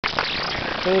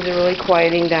things are really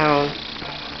quieting down.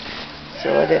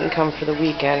 So I didn't come for the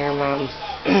weekend. Her mom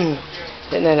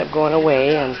didn't end up going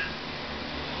away, and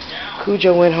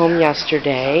Cujo went home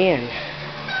yesterday, and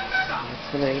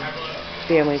that's when a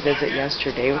family visit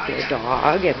yesterday with their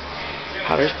dog, and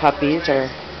Powder's puppies are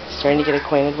starting to get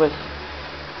acquainted with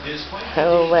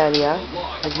Latia,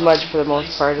 as much for the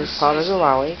most part as Powder's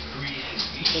Jr.AVI.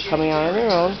 They're coming out on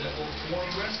their own.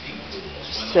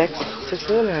 Six of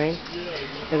the 9.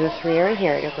 The other 3 are in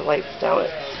here. I got the lights down.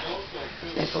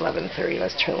 It's 11:30.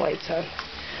 Let's turn the lights on.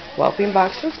 Whelping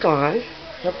box is gone.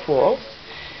 The pool.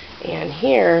 And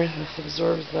here, this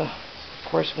absorbs the, of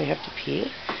course, when we have to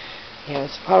pee. And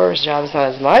so Powder's job is not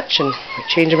as much, and we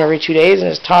change them every 2 days and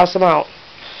just toss them out.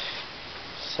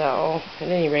 So, at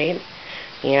any rate,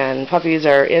 and puppies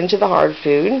are into the hard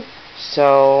food,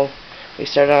 so we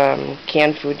started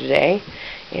canned food today,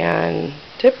 and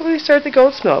typically start the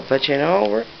goat's milk, but you know,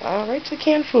 we're right to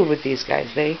canned food with these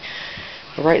guys. They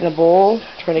are right in the bowl,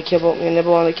 trying to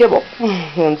nibble on the kibble.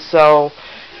 And so,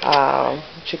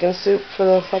 chicken soup for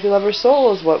the puppy lover's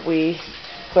soul is what we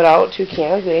put out, 2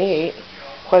 cans. They ate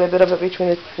quite a bit of it between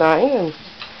the 9, and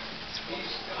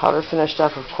Powder finished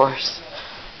up, of course.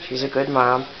 She's a good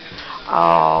mom.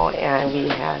 Oh, and we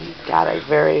had got a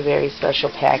very, very special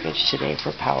package today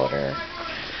for Powder.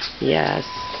 Yes.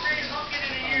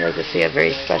 I'd like to say a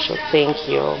very special thank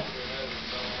you.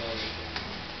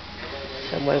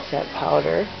 And what's that,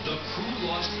 Powder?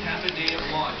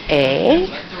 A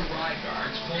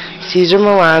Caesar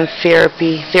Milan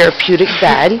therapeutic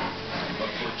bed.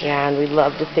 And we'd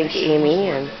love to thank Amy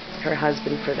and her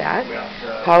husband for that.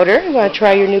 Powder, you want to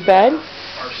try your new bed?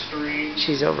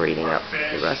 She's over eating up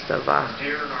the rest of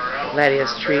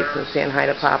Latia's treats and saying hi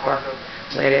to Papa.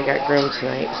 Latia got groomed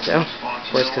tonight, so of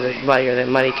course, because it's muddier than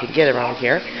muddy can get around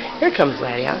here. Here comes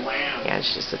Latia, and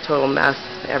it's just a total mess.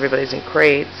 Everybody's in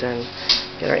crates and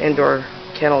get our indoor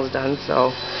kennels done,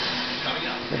 so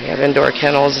we have indoor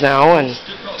kennels now, and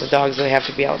the dogs really have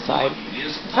to be outside.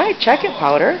 Hi, check it,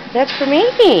 Powder. That's for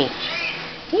me.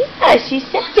 Yeah, she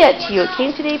said that to you. It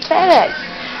came today FedEx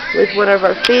with one of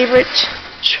our favorite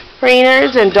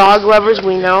trainers and dog lovers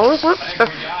we know.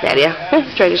 Latia,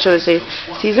 try to show us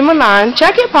Caesar Milan.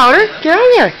 Check it, Powder. Get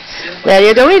on here.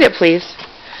 Latia, don't eat it, please.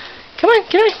 Come on,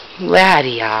 get on.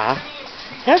 Latia,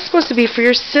 that's supposed to be for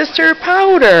your sister,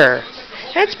 Powder.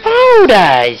 That's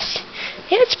Powder's.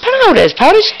 It's Powder's.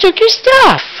 Powder's took your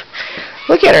stuff.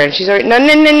 Look at her, and she's already, no.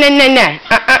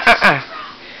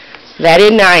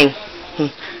 Latia, 9.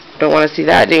 Don't want to see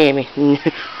that, do you, Amy? You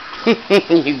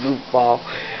goofball.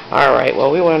 Alright, well,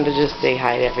 we wanted to just say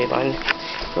hi to everyone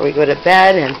before we go to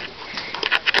bed, and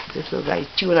this little guy's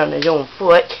chewing on his own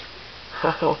foot.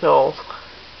 I don't know.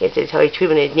 Guess that's how he's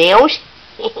trimming his nails.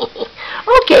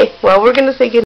 Okay, well, we're going to say goodnight.